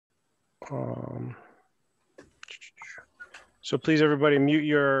Um, so please, everybody, mute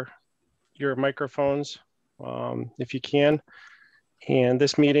your microphones if you can. And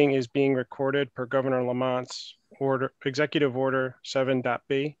this meeting is being recorded per Governor Lamont's order, Executive Order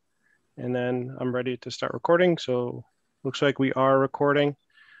 7.b. And then I'm ready to start recording. So looks like we are recording.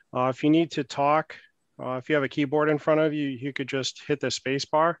 If you need to talk, if you have a keyboard in front of you, you could just hit the space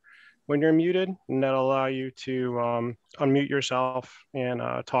bar when you're muted, and that'll allow you to unmute yourself and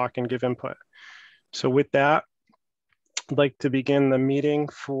talk and give input. So with that, I'd like to begin the meeting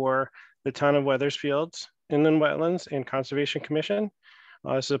for the Town of Wethersfield's Inland Wetlands and Conservation Commission.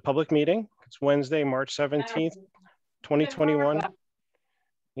 This is a public meeting. It's Wednesday, March 17th, 2021.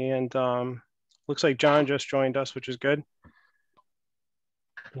 And looks like John just joined us, which is good.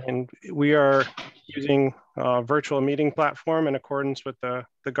 And we are using a virtual meeting platform in accordance with the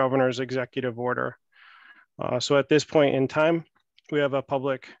governor's executive order. So at this point in time, we have a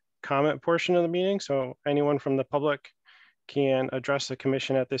public comment portion of the meeting. So anyone from the public can address the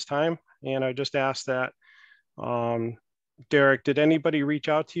commission at this time. And I just asked that, Derek, did anybody reach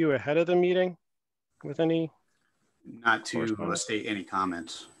out to you ahead of the meeting with any? Not to state any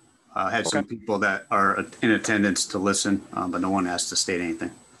comments. I had some people that are in attendance to listen, but no one asked to state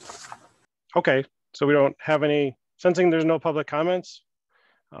anything. Okay, so we don't have any, sensing there's no public comments,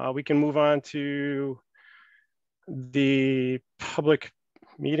 we can move on to the public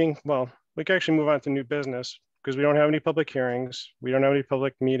meeting. Well, we can actually move on to new business because we don't have any public hearings. We don't have any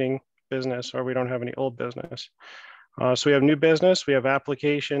public meeting business, or we don't have any old business. So we have new business. We have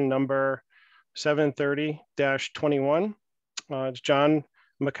application number 730-21. It's John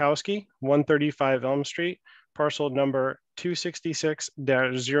Makowski, 135 Elm Street, parcel number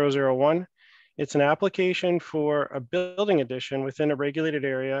 266-001. It's an application for a building addition within a regulated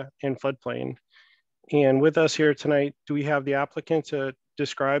area in floodplain. And with us here tonight, do we have the applicant to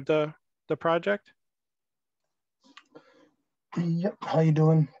describe the project? Yep. How you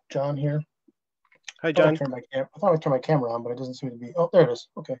doing? John here. Hi, John. I thought I turned my camera on, but it doesn't seem to be. Oh, there it is.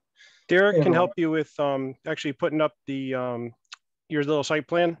 Okay. Derek can help you with actually putting up the your little site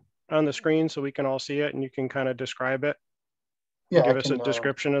plan on the screen so we can all see it and you can kind of describe it. Yeah, give us a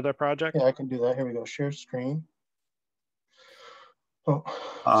description of the project. Yeah, I can do that. Here we go. Share screen. Oh,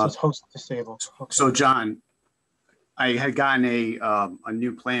 it says host disabled. Okay. So, John, I had gotten a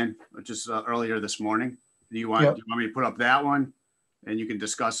new plan just earlier this morning. Do you want me to put up that one and you can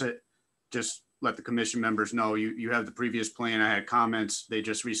discuss it? Just let the commission members know you have the previous plan. I had comments. They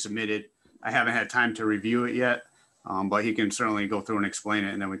just resubmitted. I haven't had time to review it yet, but he can certainly go through and explain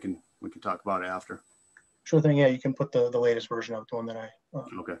it, and then we can talk about it after. Sure thing. Yeah, you can put the latest version of the one that I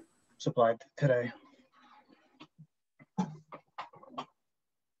supplied today.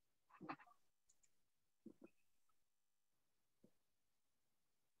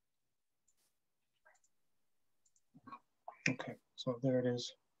 Okay, so there it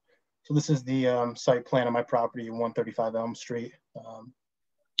is. So this is the site plan of my property, 135 Elm Street.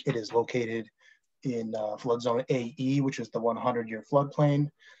 It is located in flood zone AE, which is the 100-year floodplain.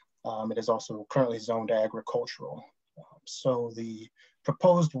 It is also currently zoned agricultural. So the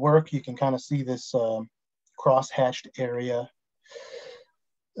proposed work, you can kind of see this cross-hatched area.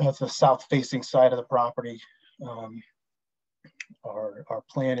 That's the south-facing side of the property. Our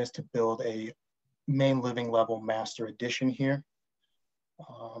plan is to build a main living level master addition here.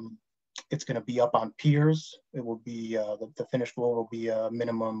 It's going to be up on piers. It will be the finished floor will be a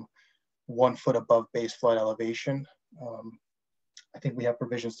minimum 1 foot above base flood elevation. I think we have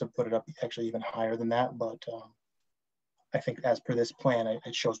provisions to put it up actually even higher than that, but I think as per this plan,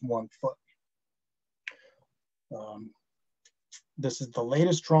 it shows 1 foot. This is the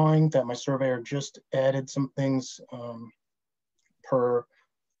latest drawing that my surveyor just added some things per,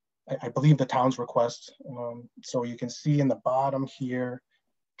 I believe, the town's request. So you can see in the bottom here,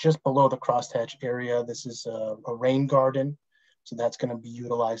 just below the crosshatch area, this is a rain garden. So that's going to be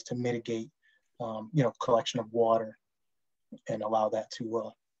utilized to mitigate, collection of water and allow that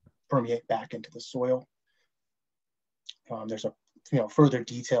to permeate back into the soil. There's a further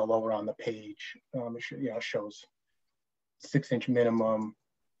detail lower on the page. It shows 6-inch minimum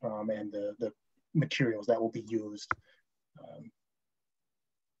and the materials that will be used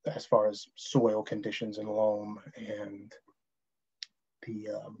as far as soil conditions and loam and the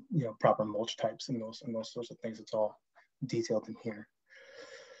proper mulch types and those sorts of things. It's all detailed in here.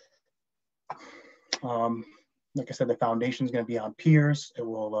 Like I said, the foundation is going to be on piers. It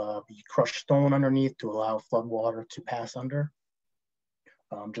will be crushed stone underneath to allow flood water to pass under.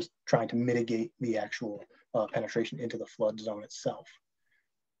 Just trying to mitigate the actual penetration into the flood zone itself.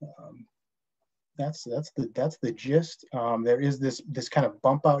 that's the gist. There is this kind of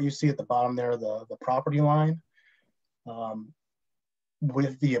bump out you see at the bottom there, the property line.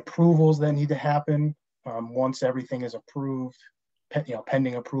 With the approvals that need to happen, once everything is approved,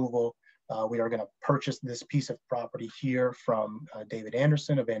 pending approval, we are going to purchase this piece of property here from David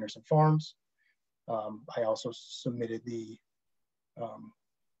Anderson of Anderson Farms. I also submitted the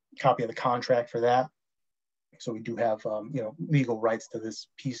copy of the contract for that. So we do have legal rights to this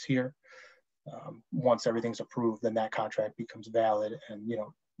piece here. Once everything's approved, then that contract becomes valid, and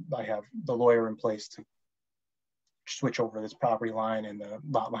I have the lawyer in place to switch over this property line and the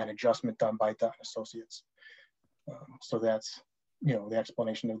lot line adjustment done by Dutton Associates. So that's the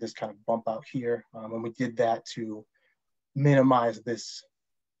explanation of this kind of bump out here, and we did that to minimize this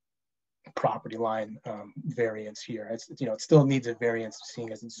property line variance here. It still needs a variance,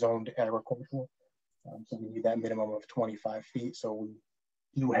 seeing as it's zoned agricultural. So we need that minimum of 25 feet. So we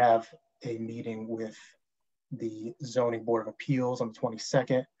do have a meeting with the Zoning Board of Appeals on the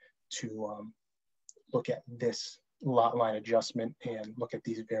 22nd to look at this lot line adjustment and look at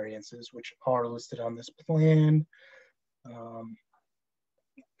these variances, which are listed on this plan. And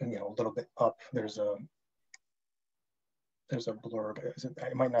a little bit up, there's a blurb.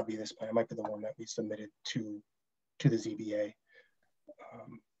 It might not be this plan. It might be the one that we submitted to the ZBA,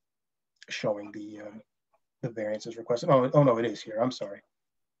 showing the variances requested. Oh no, it is here. I'm sorry.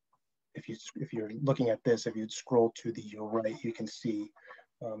 If you're looking at this, if you'd scroll to the right, you can see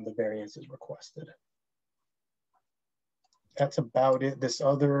the variances requested. That's about it. This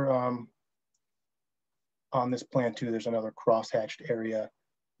other on this plan too, there's another cross-hatched area,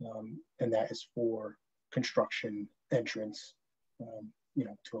 and that is for construction entrance,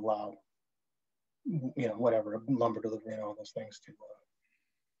 to allow, whatever, lumber delivery and all those things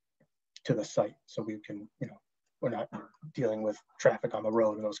to the site. So we can, we're not dealing with traffic on the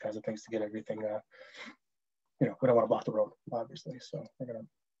road and those kinds of things to get everything, we don't want to block the road, obviously. So we're going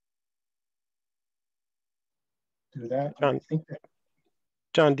to do that.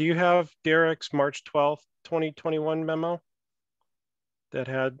 John, do you have Derek's March 12th, 2021 memo that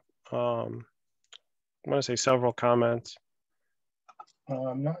had, I want to say several comments?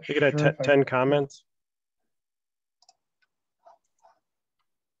 I'm not sure. It had 10 comments.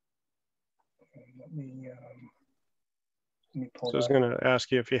 Let me pull so I was going to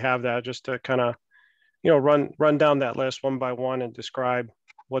ask you if you have that, just to kind of, run down that list one by one and describe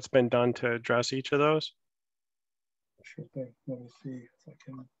what's been done to address each of those. Sure thing. Let me see if I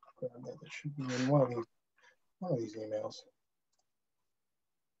can grab that. That should be in one of these emails.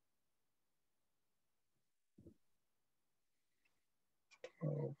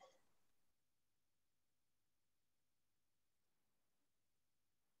 Oh.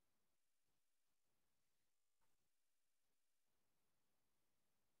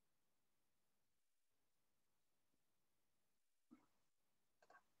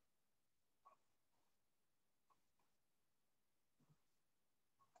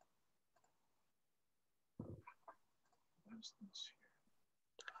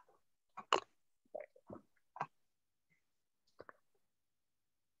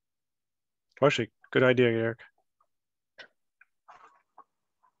 Actually, good idea, Eric.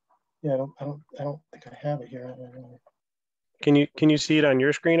 Yeah, I don't think I have it here. Can you see it on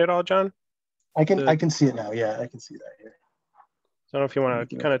your screen at all, John? I can see it now. Yeah, I can see that here. So I don't know if you want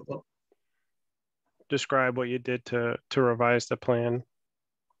to kind of describe what you did to revise the plan.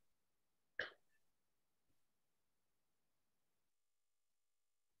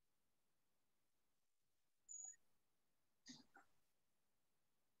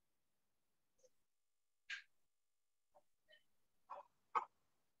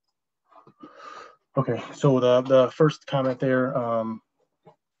 Okay, so the first comment there,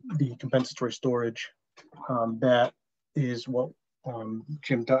 the compensatory storage, that is what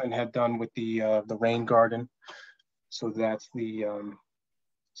Jim Dutton had done with the rain garden. So that's the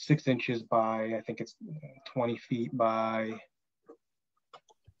 6 inches by, I think it's 20 feet by,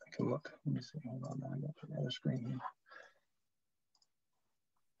 I can look, let me see, hold on, I got the other screen here.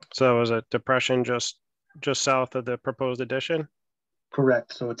 So was a depression just south of the proposed addition?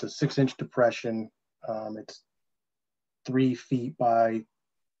 Correct, so it's a 6-inch depression. It's 3 feet by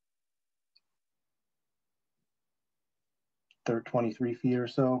 23 feet or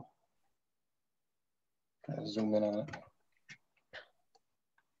so. Kind of zoom in on it.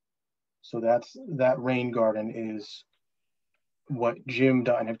 So that rain garden is what Jim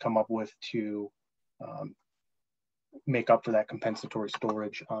Dutton had come up with to make up for that compensatory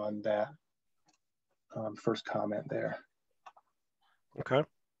storage on that first comment there. Okay.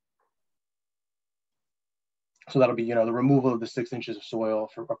 So that'll be, the removal of the 6 inches of soil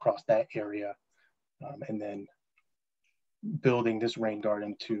across that area, and then building this rain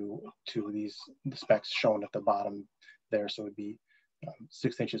garden to the specs shown at the bottom there. So it'd be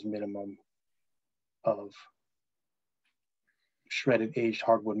 6 inches minimum of shredded aged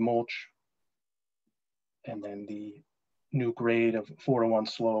hardwood mulch, and then the new grade of 4:1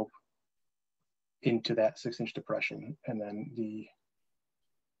 slope into that 6-inch depression, and then the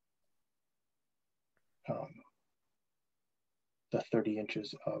the 30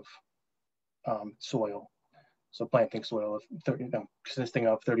 inches of soil. So planting soil of 30, consisting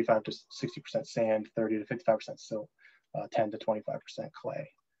of 35 to 60% sand, 30 to 55% silt, 10 to 25% clay.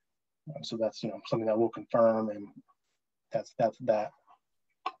 So that's something that we'll confirm, and that's that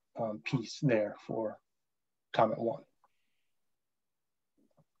piece there for comment 1.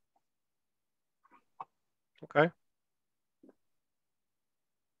 Okay.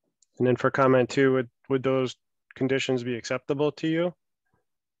 And then for comment 2, would those conditions be acceptable to you?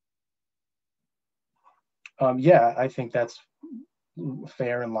 Yeah, I think that's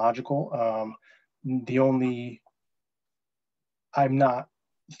fair and logical. I'm not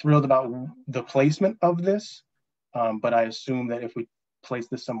thrilled about the placement of this, but I assume that if we place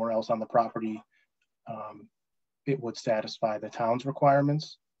this somewhere else on the property, it would satisfy the town's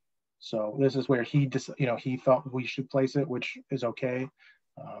requirements. So this is where he thought we should place it, which is okay.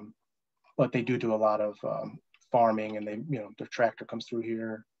 But they do a lot of farming, and their tractor comes through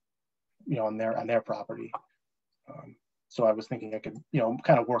here, on their property. So I was thinking I could,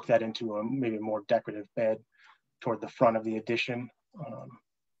 kind of work that into maybe a more decorative bed toward the front of the addition.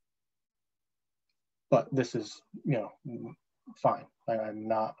 But this is, fine. I'm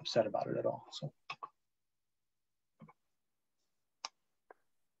not upset about it at all. So.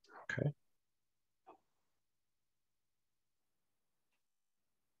 Okay.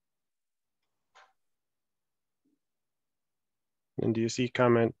 And do you see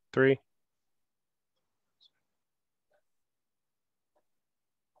comment 3?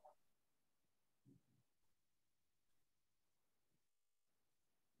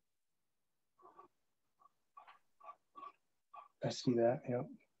 I see that, yeah.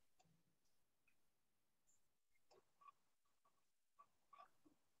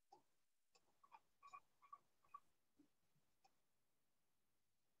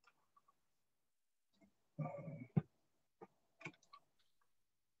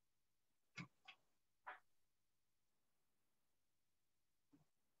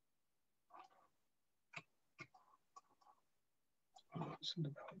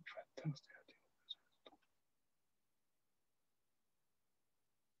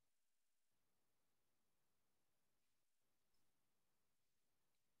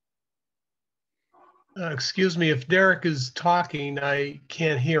 Excuse me, if Derek is talking, I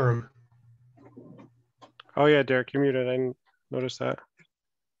can't hear him. Oh yeah, Derek, you're muted. I didn't notice that.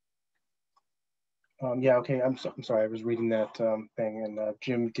 Yeah, okay, I'm sorry, I was reading that thing, and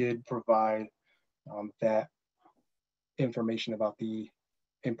Jim did provide that information about the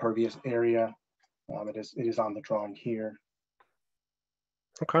impervious area. It is on the drawing here.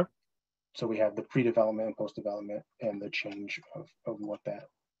 Okay. So we have the pre-development and post-development, and the change of what that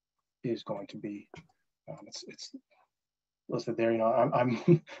is going to be. It's listed there.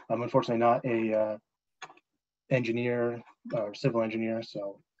 I'm unfortunately not a engineer or civil engineer,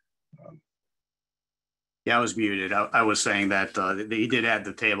 so. Yeah, I was muted. I was saying that he did add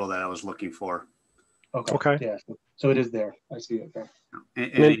the table that I was looking for. Okay. Yeah. So it is there. I see it there.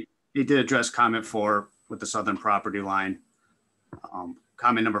 And he did address comment 4 with the southern property line.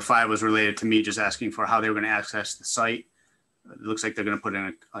 Comment number 5 was related to me just asking for how they were going to access the site. It looks like they're going to put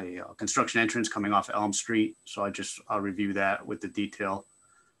in a construction entrance coming off Elm Street. So I'll review that with the detail.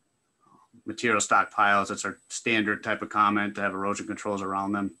 Material stockpiles, that's our standard type of comment to have erosion controls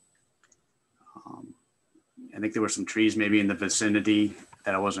around them. I think there were some trees maybe in the vicinity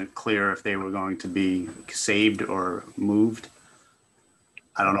that I wasn't clear if they were going to be saved or moved.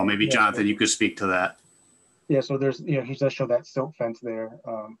 I don't know, maybe yeah, Jonathan, you could speak to that. Yeah, so there's, he does show that silt fence there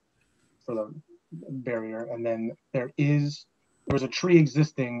for the barrier. And then there was a tree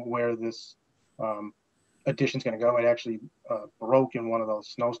existing where this addition's gonna go. It actually broke in one of those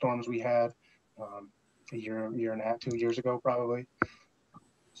snowstorms we had a year and a half, 2 years ago, probably.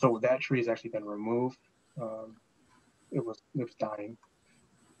 So that tree has actually been removed. It was dying.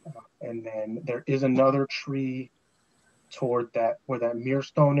 And then there is another tree toward that, where that mirror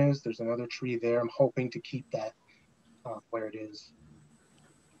is. There's another tree there. I'm hoping to keep that where it is.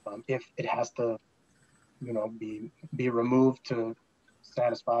 If it has to, be removed to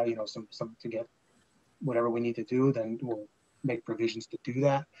satisfy, some to get whatever we need to do, then we'll make provisions to do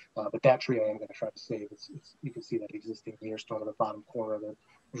that. But that tree I am going to try to save. You can see that existing mirror stone in the bottom corner of the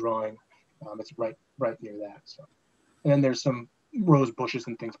drawing. It's right near that. So, and then there's some rose bushes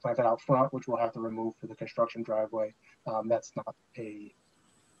and things planted out front, which we'll have to remove for the construction driveway. That's not a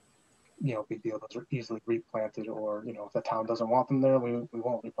big deal. Those are easily replanted, or if the town doesn't want them there, we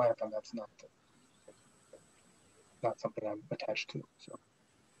won't replant them. That's not something I'm attached to. So.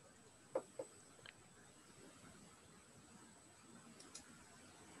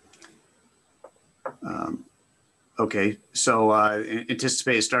 Okay, so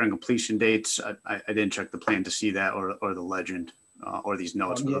anticipated starting completion dates. I didn't check the plan to see that, or the legend, or these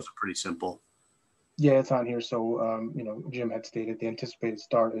notes, but those are pretty simple. Yeah, it's on here. So, Jim had stated the anticipated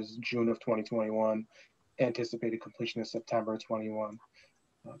start is June of 2021, anticipated completion is September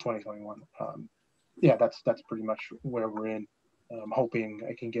 2021. Yeah, that's pretty much where we're in. I'm hoping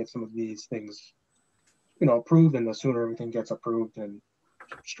I can get some of these things, approved, and the sooner everything gets approved and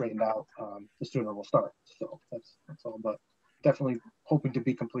straightened out, the sooner we'll start. So that's all, but definitely hoping to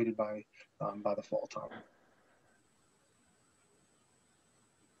be completed by the fall time.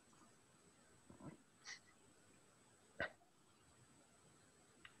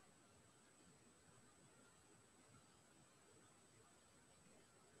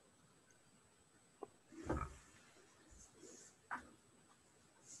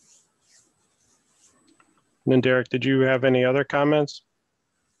 And then Derek, did you have any other comments?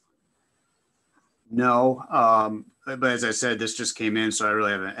 No, but as I said, this just came in, so I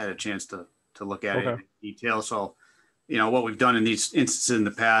really haven't had a chance to look at it in detail. So, what we've done in these instances in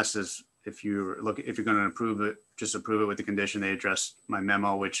the past is if you're going to approve it, just approve it with the condition they address my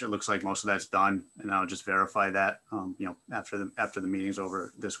memo, which it looks like most of that's done, and I'll just verify that, after the meeting's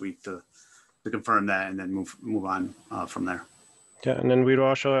over this week to confirm that, and then move on from there. Yeah, and then we'd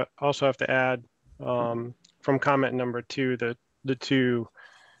also have to add from comment number 2 the two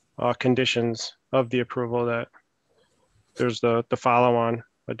conditions of the approval, that there's the follow-on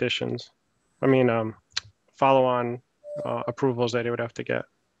additions. I mean, follow-on approvals that he would have to get.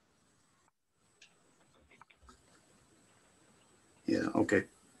 Yeah, okay.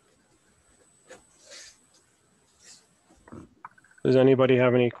 Does anybody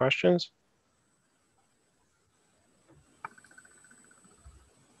have any questions?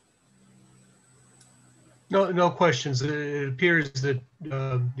 No questions. It appears that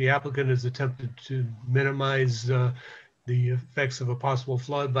the applicant has attempted to minimize the effects of a possible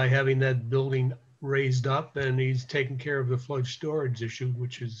flood by having that building raised up, and he's taken care of the flood storage issue,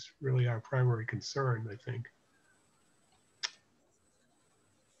 which is really our primary concern, I think.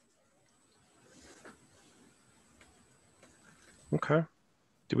 Okay.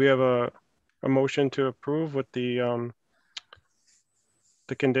 Do we have a motion to approve with the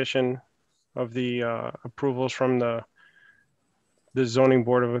condition of the approvals from the zoning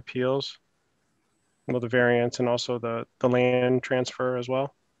board of appeals? Well, the variance and also the land transfer as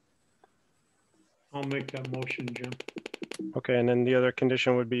well. I'll make that motion, Jim. Okay, and then the other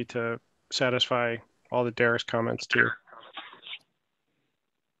condition would be to satisfy all the Derek's comments too.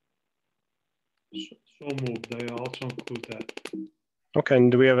 So moved. I also include that. Okay,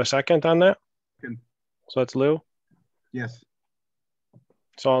 and do we have a second on that? Second. So that's Lou. Yes.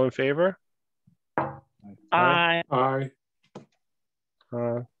 It's all in favor? Aye. Aye.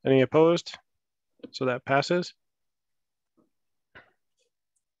 Any opposed? So that passes.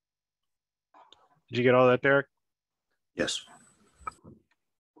 Did you get all that, Derek? Yes.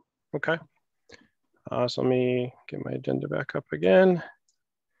 Okay. So let me get my agenda back up again.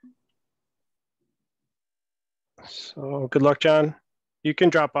 So good luck, John. You can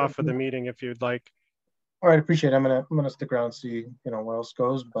drop off of the meeting if you'd like. All right, appreciate it. I'm gonna stick around and see where else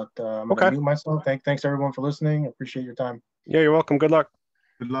goes, but I'm gonna mute myself. Thanks everyone for listening. Appreciate your time. Yeah, you're welcome. Good luck.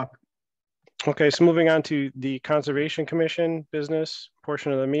 Good luck. Okay, so moving on to the Conservation Commission business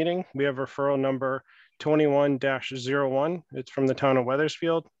portion of the meeting, we have referral number 21-01. It's from the town of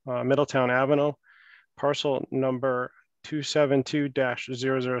Wethersfield, Middletown Avenue, parcel number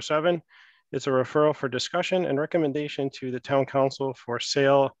 272-007. It's a referral for discussion and recommendation to the town council for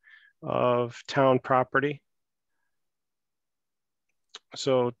sale of town property.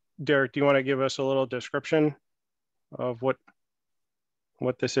 So Derek, do you want to give us a little description of what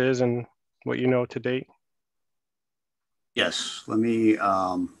this is and what you know to date? Yes, let me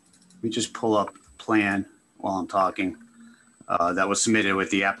just pull up the plan while I'm talking that was submitted with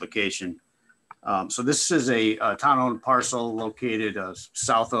the application. So this is a town-owned parcel located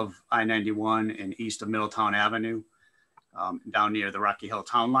south of I-91 and east of Middletown Avenue, down near the Rocky Hill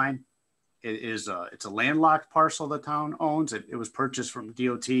town line. It's a landlocked parcel the town owns. It was purchased from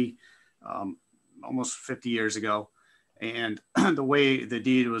DOT almost 50 years ago. And the way the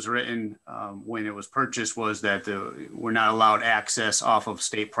deed was written when it was purchased was that we're not allowed access off of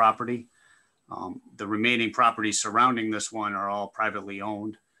state property. The remaining properties surrounding this one are all privately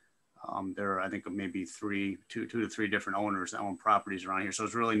owned. There are, I think, maybe two to three different owners that own properties around here. So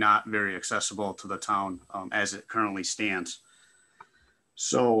it's really not very accessible to the town as it currently stands.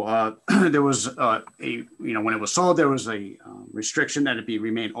 So there was when it was sold, there was a restriction that it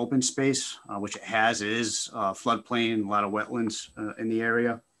remain open space, which it has. It is floodplain, a lot of wetlands in the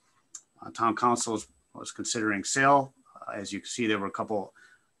area. Town council was considering sale. As you can see, there were a couple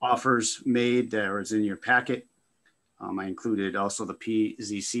offers made that was in your packet. I included also the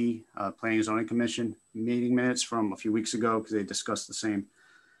PZC, Planning and Zoning Commission meeting minutes from a few weeks ago because they discussed the same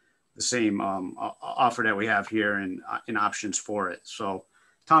offer that we have here and options for it. So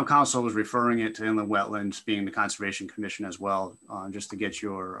Town Council was referring it to Inland Wetlands, being the Conservation Commission as well, just to get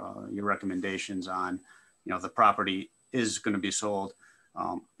your recommendations on, if the property is going to be sold,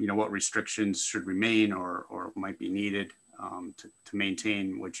 what restrictions should remain or might be needed to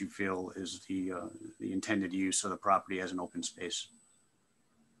maintain what you feel is the intended use of the property as an open space.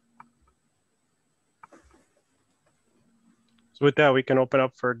 So with that, we can open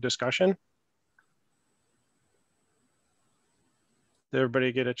up for discussion. Did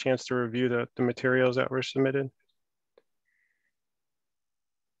everybody get a chance to review the materials that were submitted?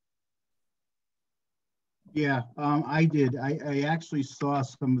 Yeah, I did. I actually saw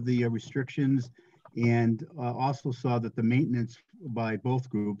some of the restrictions and also saw that the maintenance by both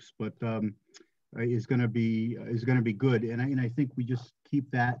groups, but is going to be good. And I think we just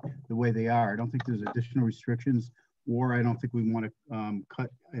keep that the way they are. I don't think there's additional restrictions, or I don't think we want to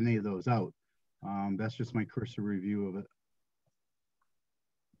cut any of those out. That's just my cursory review of it.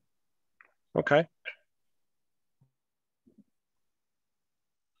 Okay.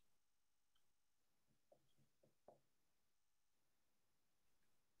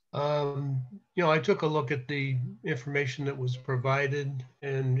 I took a look at the information that was provided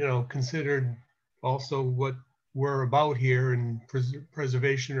and, considered also what we're about here in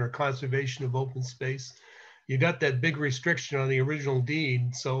preservation or conservation of open space. You got that big restriction on the original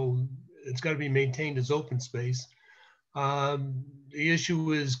deed, so it's got to be maintained as open space. The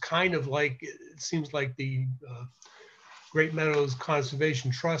issue is kind of like, it seems like the Great Meadows Conservation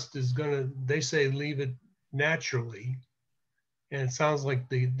Trust is they say leave it naturally. And it sounds like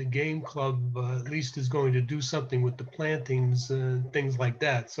the game club at least is going to do something with the plantings and things like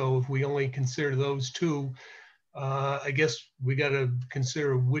that. So if we only consider those two, I guess we got to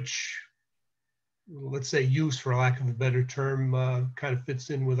consider which, let's say, use, for lack of a better term, kind of fits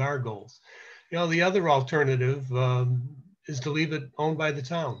in with our goals. The other alternative is to leave it owned by the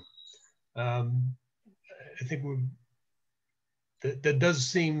town. I think that does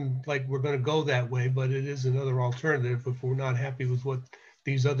seem like we're going to go that way, but it is another alternative if we're not happy with what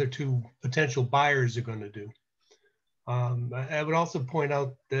these other two potential buyers are going to do. I would also point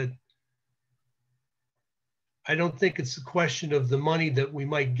out that I don't think it's a question of the money that we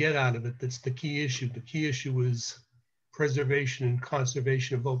might get out of it that's the key issue. The key issue is preservation and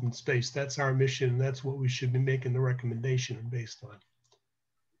conservation of open space. That's our mission. That's what we should be making the recommendation based on.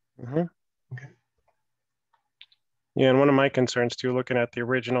 Mm-hmm. Okay. Yeah, and one of my concerns too, looking at the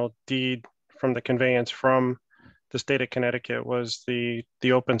original deed from the conveyance from the state of Connecticut, was the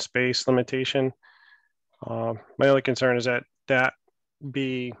open space limitation. My only concern is that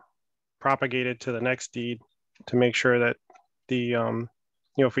be propagated to the next deed to make sure that the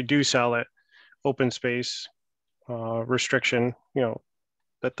if we do sell it, open space restriction,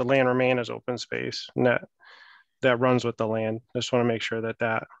 that the land remain as open space, and that runs with the land. I just want to make sure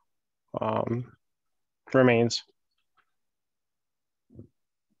that remains.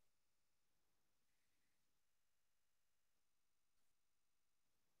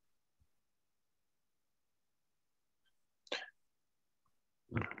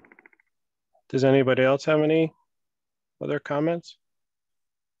 Does anybody else have any other comments?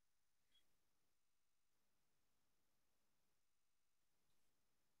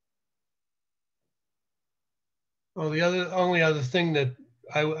 Well, the only other thing that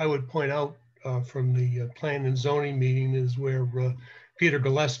I would point out from the plan and zoning meeting is where Peter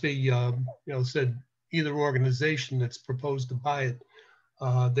Gillespie, said either organization that's proposed to buy it,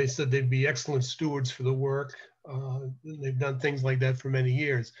 they said they'd be excellent stewards for the work. They've done things like that for many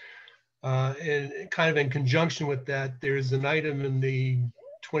years. And kind of in conjunction with that, there's an item in the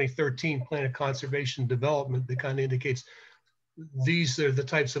 2013 Plan of Conservation Development that kind of indicates these are the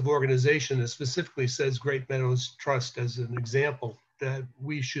types of organization that specifically says Great Meadows Trust as an example that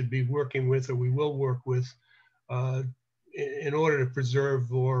we should be working with, or we will work with, in order to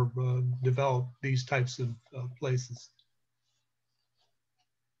preserve or develop these types of places.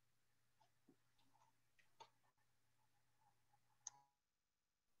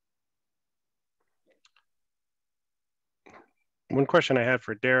 one question I had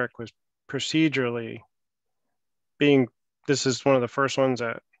for Derek was procedurally, this is one of the first ones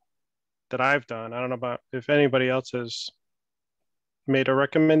that I've done. I don't know about if anybody else has made a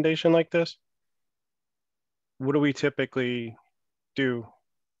recommendation like this. What do we typically do?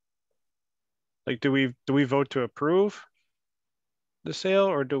 Like, do we vote to approve the sale,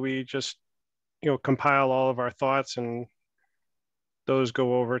 or do we just, compile all of our thoughts and those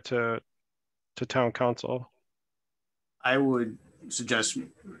go over to town council? I would suggest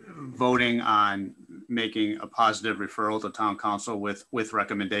voting on making a positive referral to town council with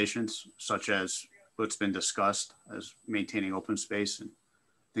recommendations such as what's been discussed as maintaining open space and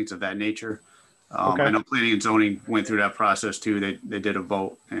things of that nature. Okay. I know planning and zoning went through that process too. They did a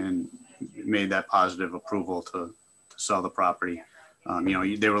vote and made that positive approval to sell the property.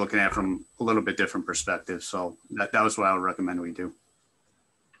 They were looking at it from a little bit different perspective. So that was what I would recommend we do.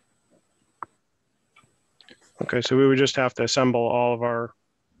 Okay, so we would just have to assemble all of our,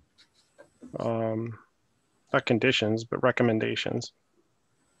 not conditions, but recommendations.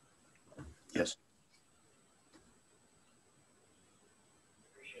 Yes.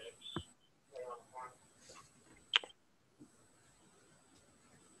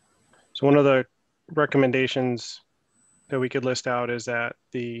 So one of the recommendations that we could list out is that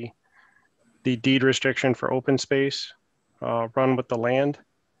the deed restriction for open space run with the land.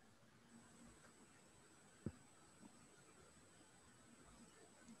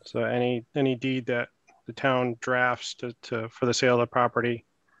 So any deed that the town drafts for the sale of the property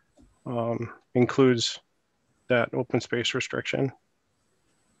includes that open space restriction.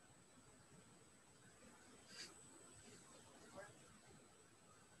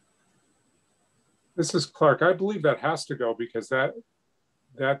 This is Clark. I believe that has to go because that's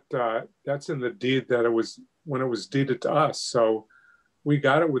in the deed that it was when it was deeded to us. So we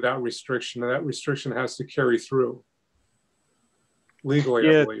got it without restriction, and that restriction has to carry through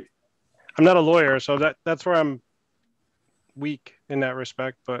legally, Yeah, I believe. I'm not a lawyer, so that's where I'm weak in that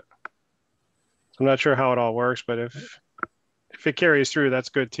respect, but I'm not sure how it all works. But if it carries through, that's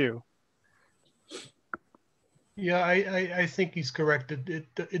good too. Yeah, I think he's correct.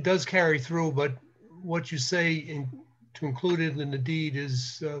 It does carry through, but what you say to include it in the deed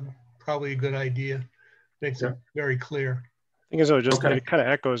is probably a good idea. Makes it very clear. I think so. Just Okay. It kind of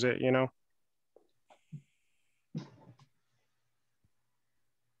echoes it,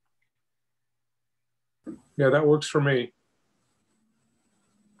 Yeah, that works for me.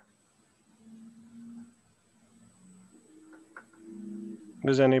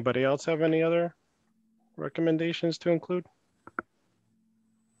 Does anybody else have any other recommendations to include?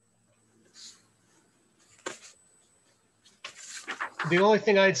 The only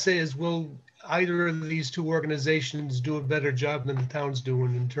thing I'd say is, will either of these two organizations do a better job than the town's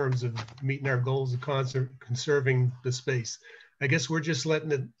doing in terms of meeting our goals of conserving the space? I guess we're just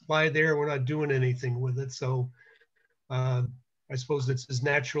letting it lie there. We're not doing anything with it. So I suppose it's as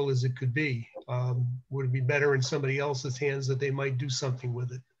natural as it could be. Would it be better in somebody else's hands that they might do something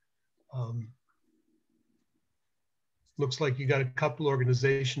with it? Looks like you got a couple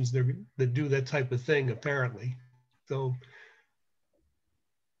organizations that do that type of thing, apparently. So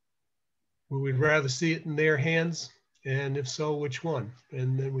we would rather see it in their hands, and if so, which one?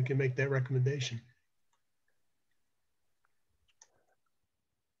 And then we can make that recommendation.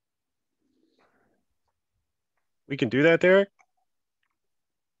 We can do that, Derek.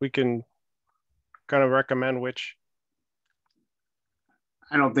 We can kind of recommend which.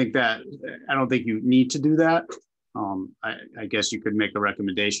 I don't think you need to do that. I guess you could make a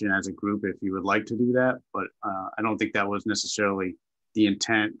recommendation as a group if you would like to do that, but I don't think that was necessarily the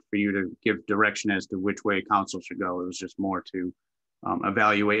intent for you to give direction as to which way council should go. It was just more to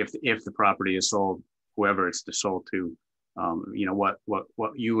evaluate if the property is sold, whoever it's sold to,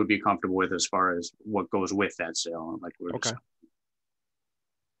 what you would be comfortable with as far as what goes with that sale. Like we're Okay.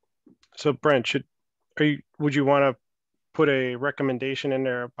 So Brent, would you want to put a recommendation in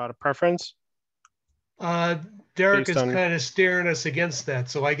there about a preference? Derek is kind of steering us against that.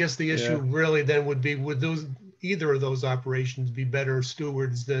 So I guess the issue really then would be, would either of those operations be better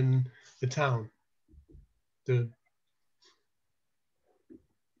stewards than the town? Do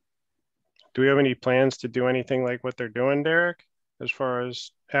we have any plans to do anything like what they're doing, Derek, as far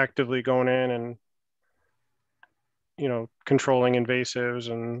as actively going in and, controlling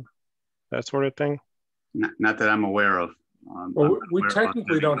invasives and that sort of thing? Not that I'm aware of. Well, we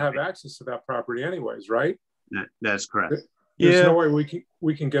technically don't have access to that property anyways, right? That's correct. There's no way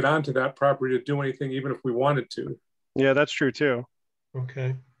we can get onto that property to do anything, even if we wanted to. Yeah, that's true too.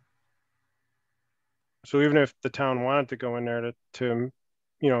 Okay. So even if the town wanted to go in there to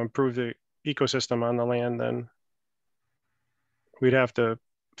improve the ecosystem on the land, then we'd have to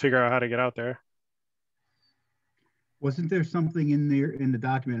figure out how to get out there. Wasn't there something in there in the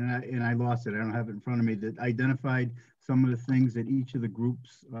document, and I lost it, I don't have it in front of me, that identified some of the things that each of the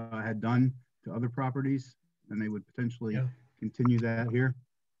groups had done to other properties, and they would potentially continue that here?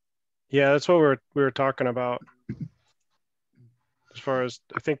 Yeah, that's what we were talking about. As far as,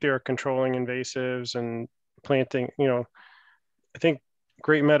 I think they are controlling invasives and planting, you know, I think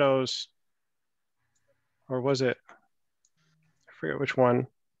Great Meadows, or was it, I forget which one,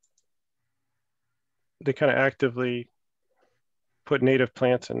 they kind of actively put native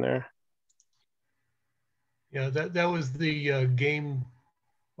plants in there. Yeah, that was the game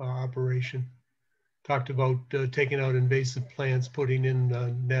operation. Talked about taking out invasive plants, putting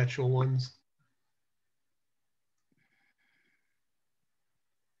in natural ones.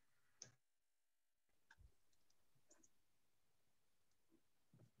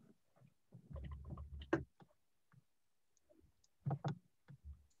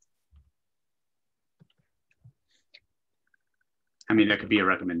 I mean, that could be a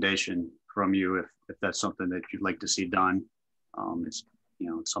recommendation from you if that's something that you'd like to see done. It's, you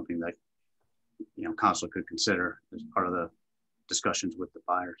know, it's something that, you know, council could consider as part of the discussions with the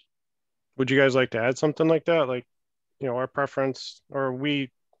buyers. Would you guys like to add something like that? Like, you know, our preference, or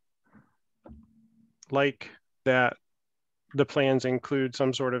we like that the plans include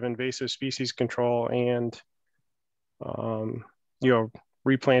some sort of invasive species control and, you know,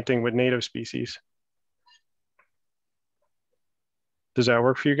 replanting with native species. Does that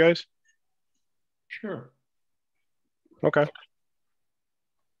work for you guys? Sure. Okay. Is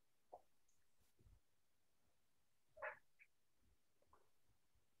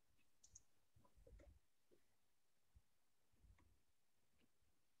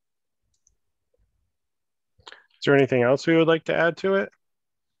there anything else we would like to add to it?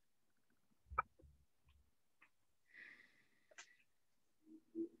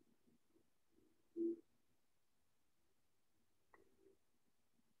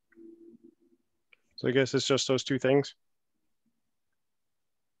 So I guess it's just those two things.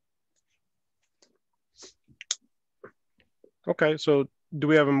 Okay, so do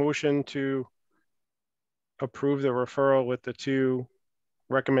we have a motion to approve the referral with the two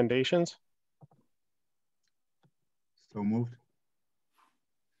recommendations? So moved.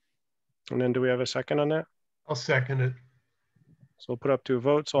 And then do we have a second on that? I'll second it. So we'll put up to a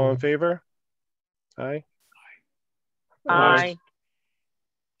vote. So all in favor? Aye. Aye.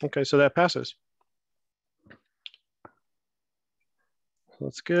 Okay, so that passes.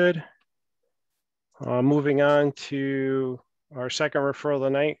 That's good. Moving on to our second referral of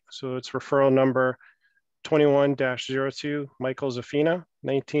the night. So it's referral number 21-02, Michael Zafina,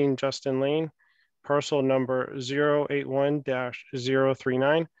 19 Justin Lane, parcel number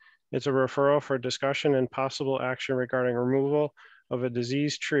 081-039. It's a referral for discussion and possible action regarding removal of a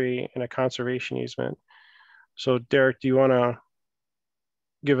diseased tree in a conservation easement. So Derek, do you want to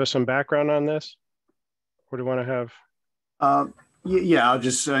give us some background on this? Or do you want to have? Yeah, I'll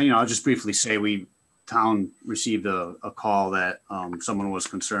just, you know, I'll just briefly say town received a call that someone was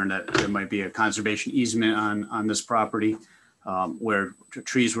concerned that there might be a conservation easement on this property where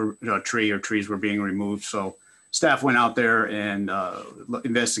trees were being removed. So staff went out there and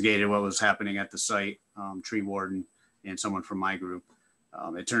investigated what was happening at the site, tree warden and someone from my group.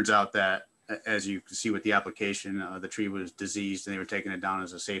 It turns out that, as you can see with the application, the tree was diseased and they were taking it down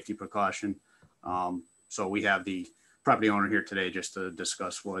as a safety precaution. So we have the property owner here today just to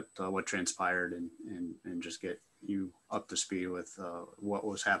discuss what transpired and just get you up to speed with what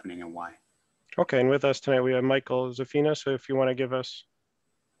was happening and why. Okay, and with us tonight we have Michael Zafina. So if you want to give us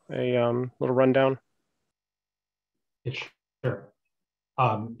a little rundown. Sure.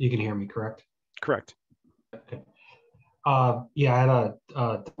 You can hear me, correct? Correct. Okay. Yeah, I had a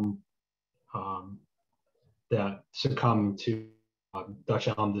that succumbed to Dutch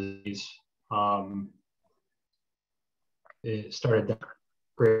elm disease. It started that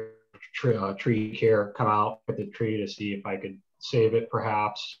great tree care, come out with the tree to see if I could save it,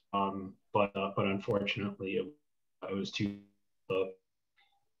 perhaps. But unfortunately, it was too. The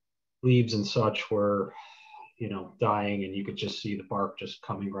leaves and such were, you know, dying, and you could just see the bark just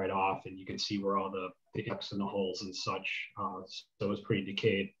coming right off, and you could see where all the X and the holes and such. So it was pretty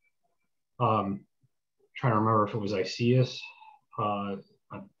decayed. Trying to remember if it was Iceus. A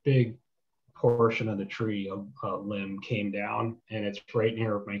big portion of the tree, a limb came down, and it's right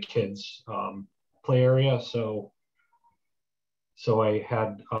near my kids' play area. So I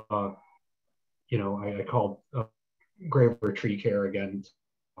had, you know, I called Graver Tree Care again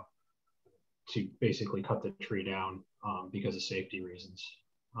to basically cut the tree down because of safety reasons.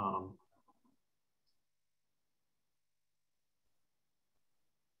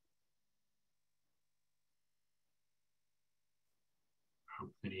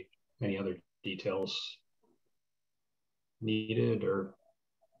 any other details needed, or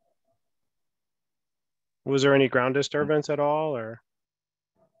was there any ground disturbance at all, or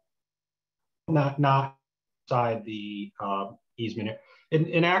not inside the easement?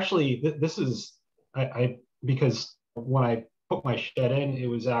 And actually, this is I because when I put my shed in, it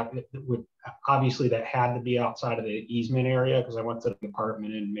was obviously that had to be outside of the easement area, because I went to the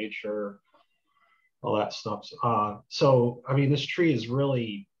department and made sure all that stuff. So I mean, this tree is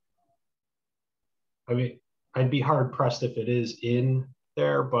really, I mean, I'd be hard pressed if it is in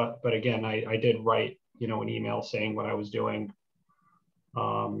there, but again, I did write, you know, an email saying what I was doing.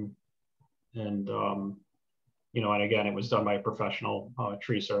 You know, and again, it was done by a professional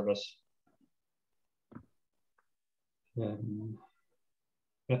tree service. And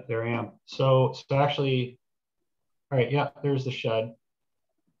yeah, there I am. So actually, all right, yeah, there's the shed.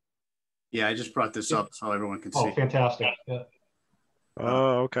 Yeah, I just brought this up so everyone can see. Oh, fantastic. Yeah.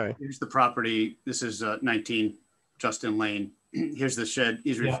 oh, okay. Here's the property. This is 19 Justin Lane. Here's the shed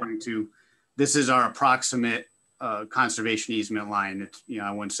he's referring to. This is our approximate conservation easement line. It's, you know,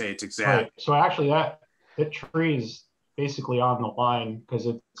 I wouldn't say it's exact. Right. So actually that tree is basically on the line, because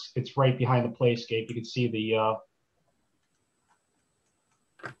it's right behind the playscape. You can see the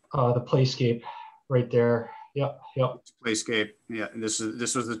playscape right there. Yep. Playscape. Yeah, and this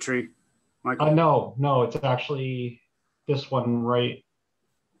was the tree, Michael? No, it's actually this one right.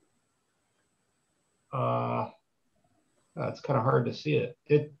 It's kind of hard to see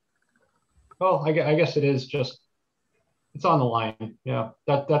it. Well, I guess it is just, it's on the line. Yeah,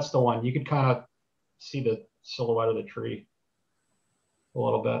 that's the one. You could kind of see the silhouette of the tree a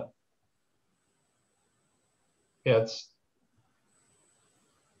little bit. Yeah,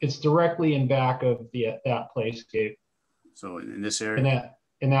 it's directly in back of that playscape. So in this area?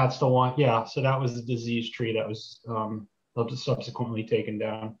 And that's the one. Yeah, so that was the diseased tree that was subsequently taken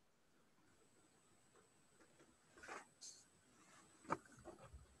down.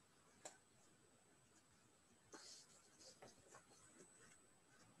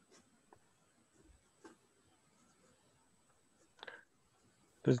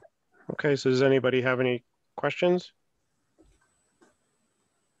 Okay, so does anybody have any questions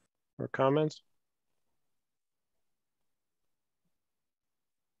or comments?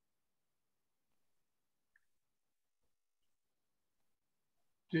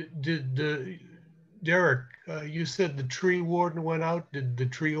 Derek, you said the tree warden went out. Did the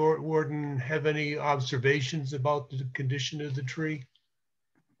tree warden have any observations about the condition of the tree?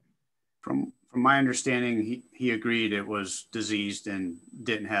 From my understanding, he agreed it was diseased and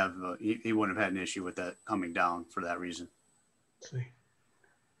didn't have, he wouldn't have had an issue with that coming down for that reason. See,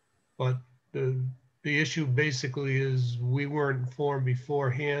 but the issue basically is we weren't informed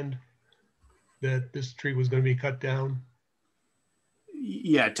beforehand that this tree was going to be cut down.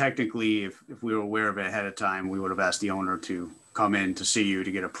 Yeah, technically, if we were aware of it ahead of time, we would have asked the owner to come in to see you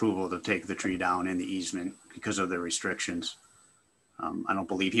to get approval to take the tree down in the easement because of the restrictions. I don't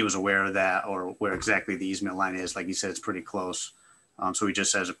believe he was aware of that or where exactly the easement line is. Like you said, it's pretty close. So we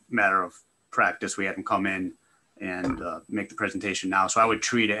just, as a matter of practice, we had him come in and make the presentation now. So I would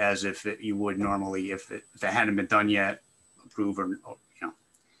treat it as if you would normally, if it hadn't been done yet, approve or you know.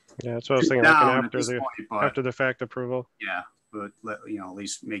 Yeah, that's what I was thinking. Like after the fact approval. Yeah, but you know, at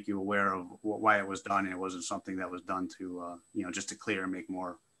least make you aware of why it was done, and it wasn't something that was done to you know, just to clear and make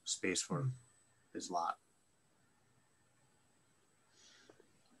more space for his lot.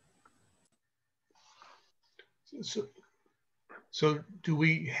 So do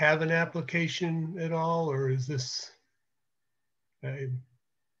we have an application at all, or is this?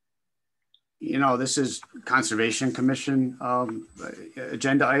 You know, this is Conservation Commission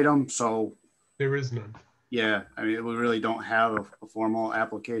agenda item, so. There is none. Yeah, I mean, we really don't have a formal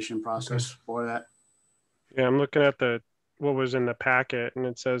application process for that. Yeah, I'm looking at what was in the packet, and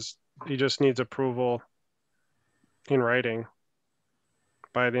it says he just needs approval in writing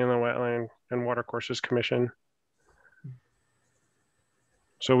by the Inland Wetland and Watercourses Commission.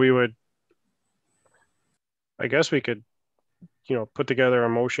 So we would, I guess we could, you know, put together a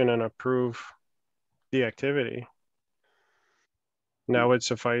motion and approve the activity. And that would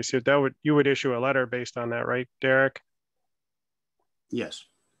suffice. You would issue a letter based on that, right, Derek? Yes.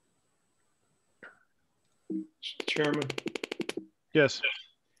 Chairman. Yes.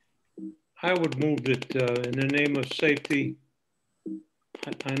 I would move that in the name of safety,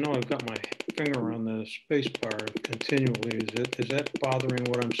 I know I've got my finger on the space bar continually. Is that bothering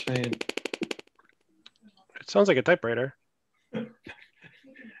what I'm saying? It sounds like a typewriter. Can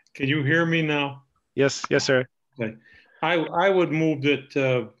you hear me now? Yes, sir. Okay. I would move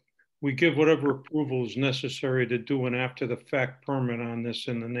that we give whatever approval is necessary to do an after the fact permit on this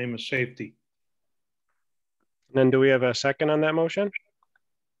in the name of safety. And then do we have a second on that motion?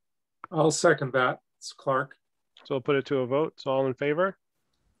 I'll second that. It's Clark. So we'll put it to a vote. So all in favor?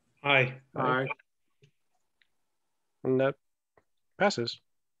 Aye. Aye. And that passes.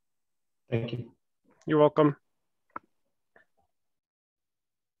 Thank you. You're welcome.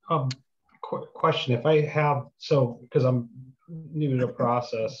 Question, if I have, so, because I'm new to the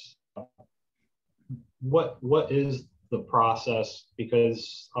process, what is the process?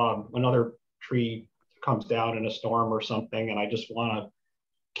 Because another tree comes down in a storm or something, and I just want to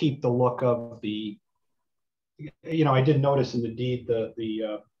keep the look of the, I did notice in the deed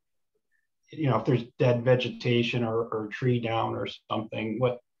if there's dead vegetation or tree down or something,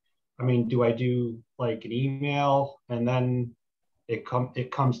 do I do like an email and then it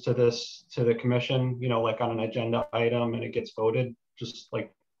comes to the commission, like on an agenda item, and it gets voted just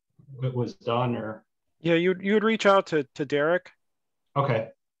like it was done? Or Yeah, you'd reach out to Derek. Okay.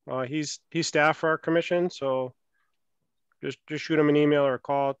 He's staff for our commission, so just shoot him an email or a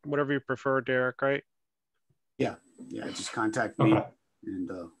call, whatever you prefer, Derek, right? Yeah, just contact me. Okay. And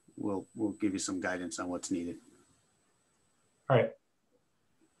we'll give you some guidance on what's needed. All right.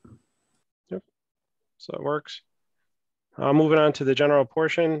 Yep. So it works. Moving on to the general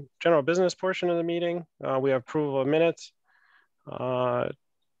business portion of the meeting. We have approval of minutes. I'm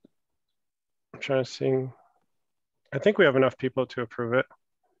trying to see. I think we have enough people to approve it.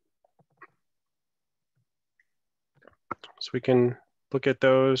 So we can look at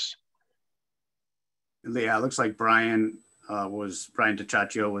those. Yeah, it looks like Brian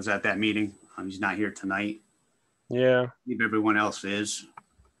DiCiaccio was at that meeting. He's not here tonight. Yeah. I believe everyone else is.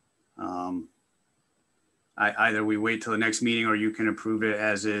 Either we wait till the next meeting or you can approve it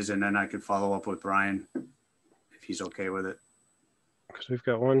as is, and then I can follow up with Brian if he's okay with it. Because we've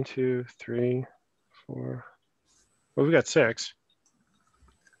got 1, 2, 3, 4. Well, we got 6.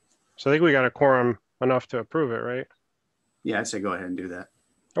 So I think we got a quorum enough to approve it, right? Yeah, I'd say go ahead and do that.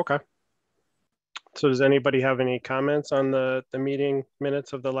 Okay. So does anybody have any comments on the meeting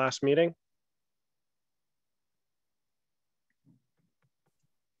minutes of the last meeting?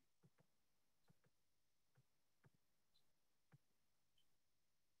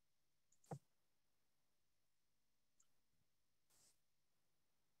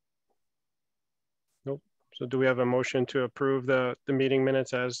 Nope. So do we have a motion to approve the meeting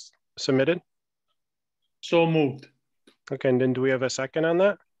minutes as submitted? So moved. Okay, and then do we have a second on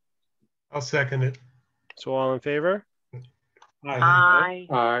that? I'll second it. So all in favor? Aye.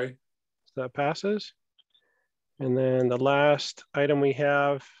 Aye. So that passes. And then the last item we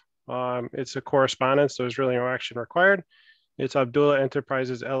have, it's a correspondence, so there's really no action required. It's Abdullah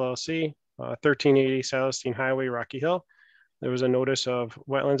Enterprises LLC, 1380 Celestine Highway, Rocky Hill. There was a notice of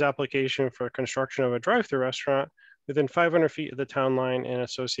wetlands application for construction of a drive-through restaurant within 500 feet of the town line and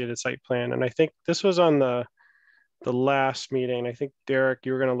associated site plan. And I think this was on the last meeting. I think, Derek,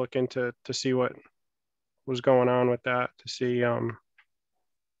 you were going to look into to see what was going on with that, to see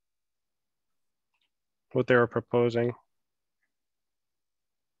what they were proposing.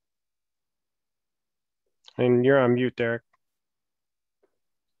 And you're on mute, Derek.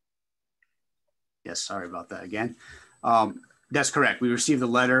 Yes, sorry about that again. That's correct. We received the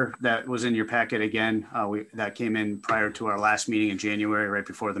letter that was in your packet again. That came in prior to our last meeting in January, right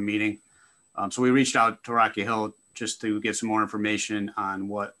before the meeting. So we reached out to Rocky Hill just to get some more information on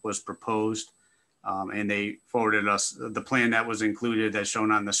what was proposed. And they forwarded us the plan that was included as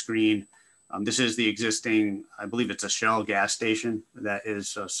shown on the screen. This is the existing, I believe it's a Shell gas station that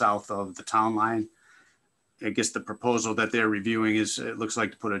is south of the town line. I guess the proposal that they're reviewing is, it looks like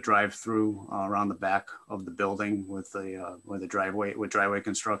to put a drive-through around the back of the building with the driveway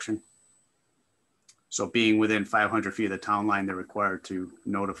construction. So being within 500 feet of the town line, they're required to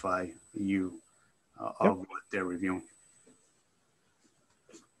notify you of what they're reviewing.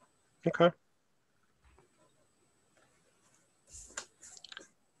 Okay.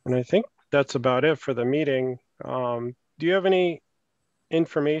 And I think that's about it for the meeting. Do you have any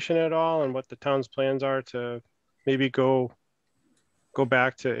information at all on what the town's plans are to maybe go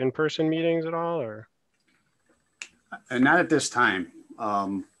back to in-person meetings at all, or? And not at this time.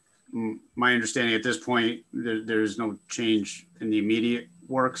 My understanding at this point, there's no change in the immediate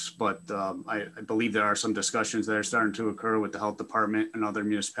works, but I believe there are some discussions that are starting to occur with the health department and other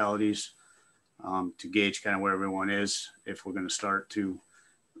municipalities to gauge kind of where everyone is, if we're going to start to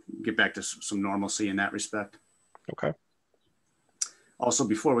get back to some normalcy in that respect. Okay. Also,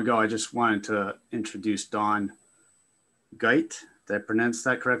 before we go, I just wanted to introduce Dawn Geit. Did I pronounce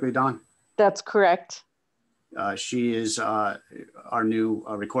that correctly, Dawn? That's correct. She is our new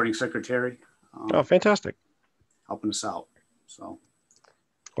recording secretary. Oh, fantastic. Helping us out. So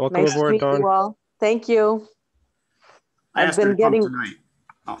welcome Nice to aboard, meet Dawn. you all. Thank you. I asked her to come tonight.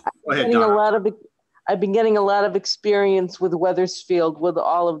 Oh, go ahead, Dawn. I've been getting a lot of experience with Weathersfield with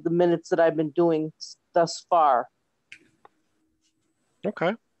all of the minutes that I've been doing thus far.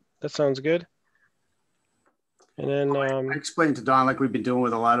 Okay, that sounds good. And then I explained to Dawn, like we've been doing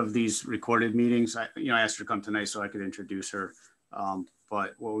with a lot of these recorded meetings. I asked her to come tonight so I could introduce her.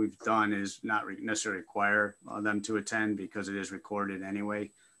 But what we've done is not necessarily require them to attend because it is recorded anyway.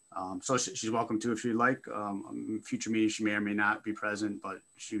 So she's welcome to if she'd like. Future meetings, she may or may not be present, but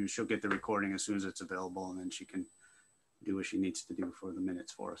she'll get the recording as soon as it's available, and then she can do what she needs to do for the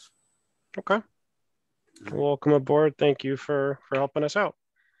minutes for us. okay. Welcome aboard. Thank you for helping us out.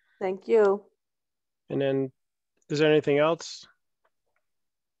 Thank you. And then, is there anything else?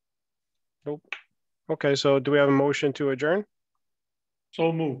 Nope. Okay, so do we have a motion to adjourn?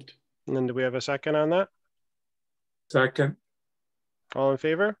 So moved. And then do we have a second on that? Second. All in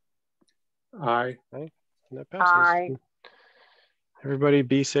favor? Aye. And that passes. Aye. Everybody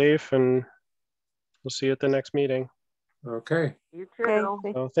be safe, and we'll see you at the next meeting. Okay. You too.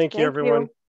 So thank you, everyone.